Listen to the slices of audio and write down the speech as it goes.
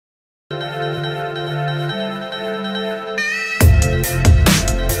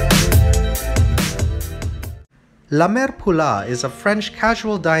Mere Poulard is a French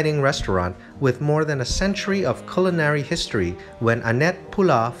casual dining restaurant with more than a century of culinary history when Anette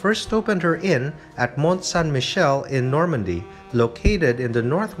Poulard first opened her inn at Mont Saint-Michel in Normandy, located in the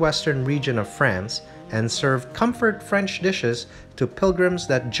northwestern region of France, and served comfort French dishes to pilgrims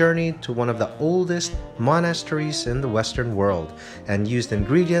that journeyed to one of the oldest monasteries in the Western world and used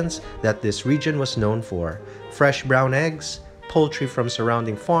ingredients that this region was known for: fresh brown eggs, poultry from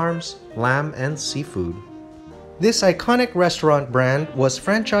surrounding farms, lamb, and seafood. This iconic restaurant brand was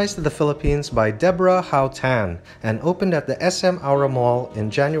franchised to the Philippines by Deborah Hao Tan and opened at the SM Aura Mall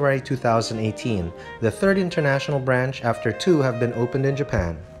in January 2018, the third international branch after two have been opened in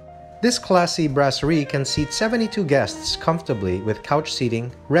Japan. This classy brasserie can seat 72 guests comfortably with couch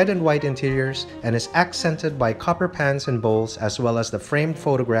seating, red and white interiors, and is accented by copper pans and bowls as well as the framed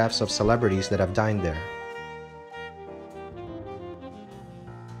photographs of celebrities that have dined there.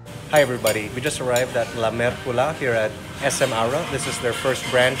 Hi everybody, we just arrived at Mere Poulard here at SM Aura. This is their first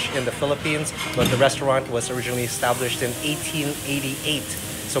branch in the Philippines, but the restaurant was originally established in 1888.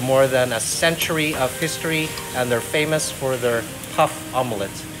 So more than a century of history, and they're famous for their puff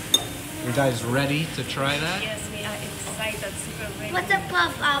omelette. You guys ready to try that? Yes, we are excited. Super ready. What's a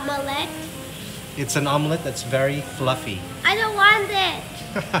puff omelette? It's an omelette that's very fluffy. I don't want it!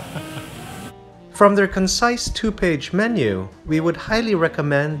 From their concise two-page menu, we would highly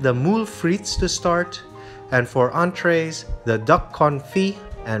recommend the Moule Frites to start, and for entrees, the duck confit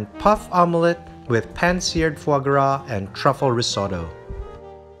and puff omelette with pan-seared foie gras and truffle risotto.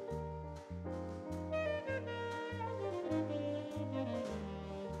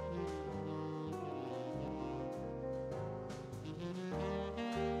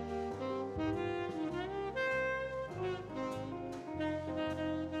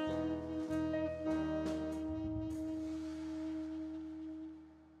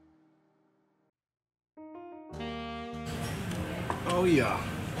 Oh yeah,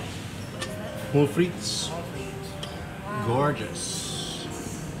 Moule Frites, gorgeous.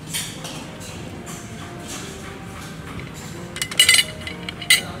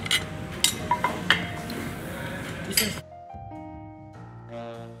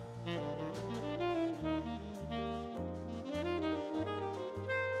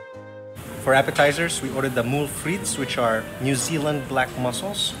 For appetizers, we ordered the Moule Frites, which are New Zealand black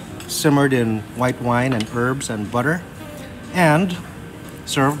mussels, simmered in white wine and herbs and butter, and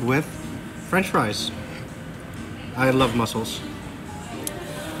served with French fries. I love mussels.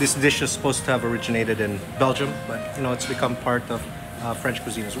 This dish is supposed to have originated in Belgium, but you know, it's become part of French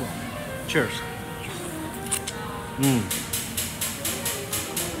cuisine as well. Cheers.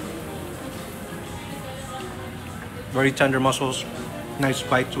 Very tender mussels, nice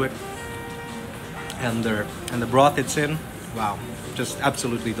bite to it, and the broth it's in, wow, just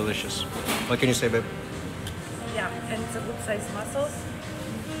absolutely delicious. What can you say, babe? Yeah, and it's a good size mussels.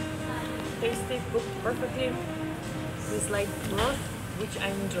 Tasty, cooked perfectly. With light broth, which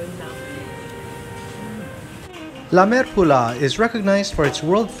I'm enjoying now. Mere Poulard is recognized for its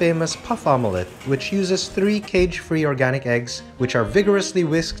world-famous puff omelette, which uses 3 cage-free organic eggs, which are vigorously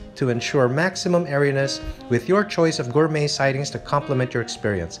whisked to ensure maximum airiness, with your choice of gourmet sidings to complement your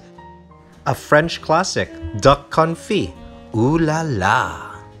experience. A French classic, duck confit. Ooh la la!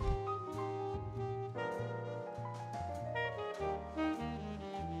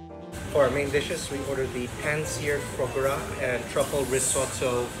 For our main dishes, we ordered the pan-seared foie gras and truffle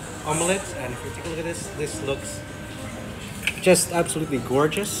risotto omelette. And if you take a look at this, this looks just absolutely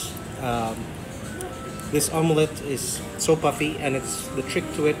gorgeous. This omelette is so puffy, and the trick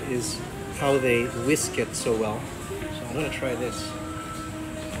to it is how they whisk it so well. So I'm gonna try this.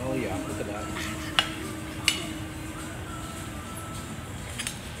 Oh yeah, look at that.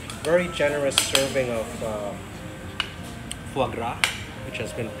 Very generous serving of foie gras, which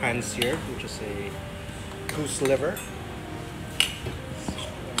has been pan-seared, which is a goose liver.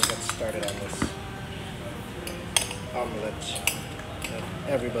 Let me get started on this omelette that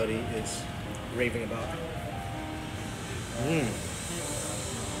everybody is raving about.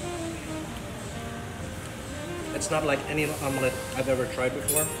 It's not like any omelette I've ever tried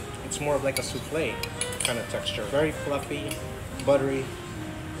before. It's more of like a souffle kind of texture. Very fluffy, buttery,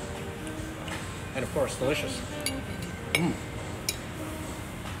 and of course, delicious.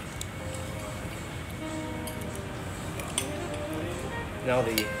 Now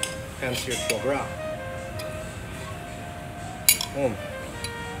the pan-seared foie gras.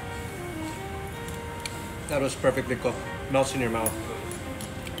 That was perfectly cooked. Melts in your mouth.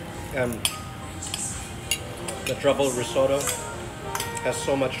 And the truffle risotto has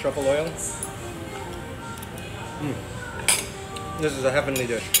so much truffle oil. This is a heavenly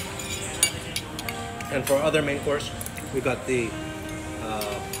dish. And for other main course, we got the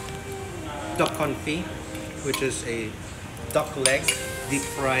duck confit, which is a duck leg deep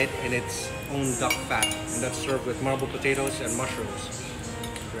fried in its own duck fat, and that's served with marbled potatoes and mushrooms.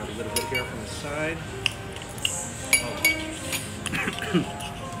 Grab a little bit here from the side. Oh.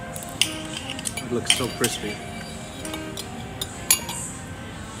 It looks so crispy.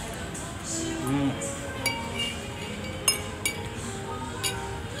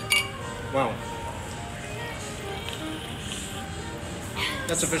 Wow.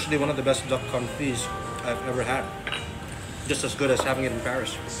 That's officially one of the best duck confits I've ever had. Just as good as having it in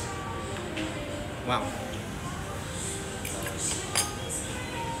Paris. Wow.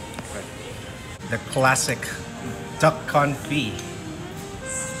 Okay. The classic duck confit.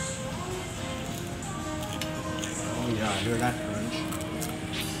 Oh yeah, hear that crunch.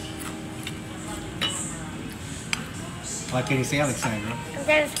 What can you say, Alexandra?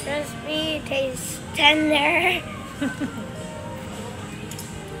 It's crispy, tastes tender.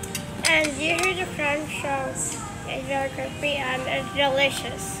 And you hear the crunch, so it's very crispy and it's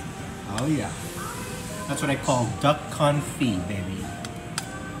delicious. Oh yeah. That's what I call duck confit, baby.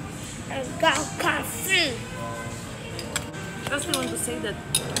 Duck confit. First, we want to say that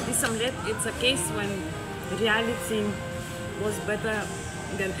this omelette, it's a case when reality was better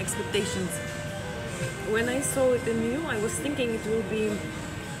than expectations. When I saw it in you, I was thinking it will be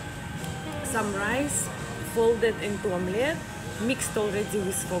some rice folded into omelette, mixed already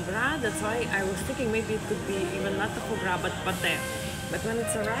with foie gras. That's why I was thinking maybe it could be even not a foie gras but pate. But when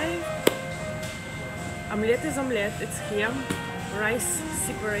it's arrived, omelette is omelette, it's here, rice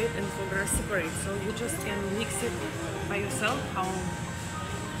separate and foie gras separate. So you just can mix it by yourself, how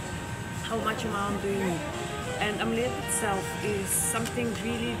much amount do you need. And omelette itself is something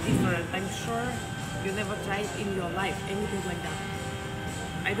really different. I'm sure you never tried in your life anything like that.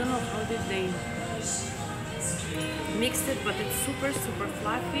 I don't know how did they mix it, but it's super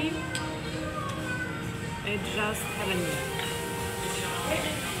fluffy. It's just heavenly.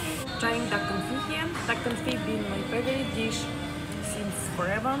 Trying duck confit here. Duck confit being my favorite dish since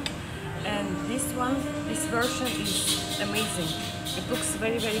forever, and this version is amazing. It looks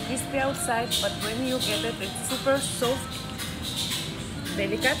very crispy outside, but when you get it, it's super soft,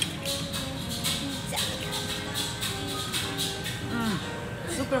 delicate.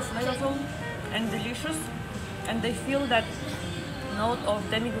 Super flavorful and delicious, and they feel that note of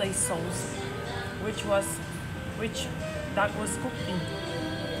demi-glace sauce, which duck was cooked in.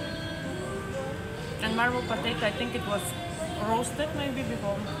 And marble potato, I think it was roasted maybe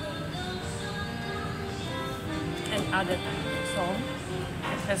before and added. So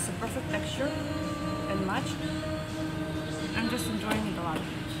it has a perfect texture and match. I'm just enjoying it a lot.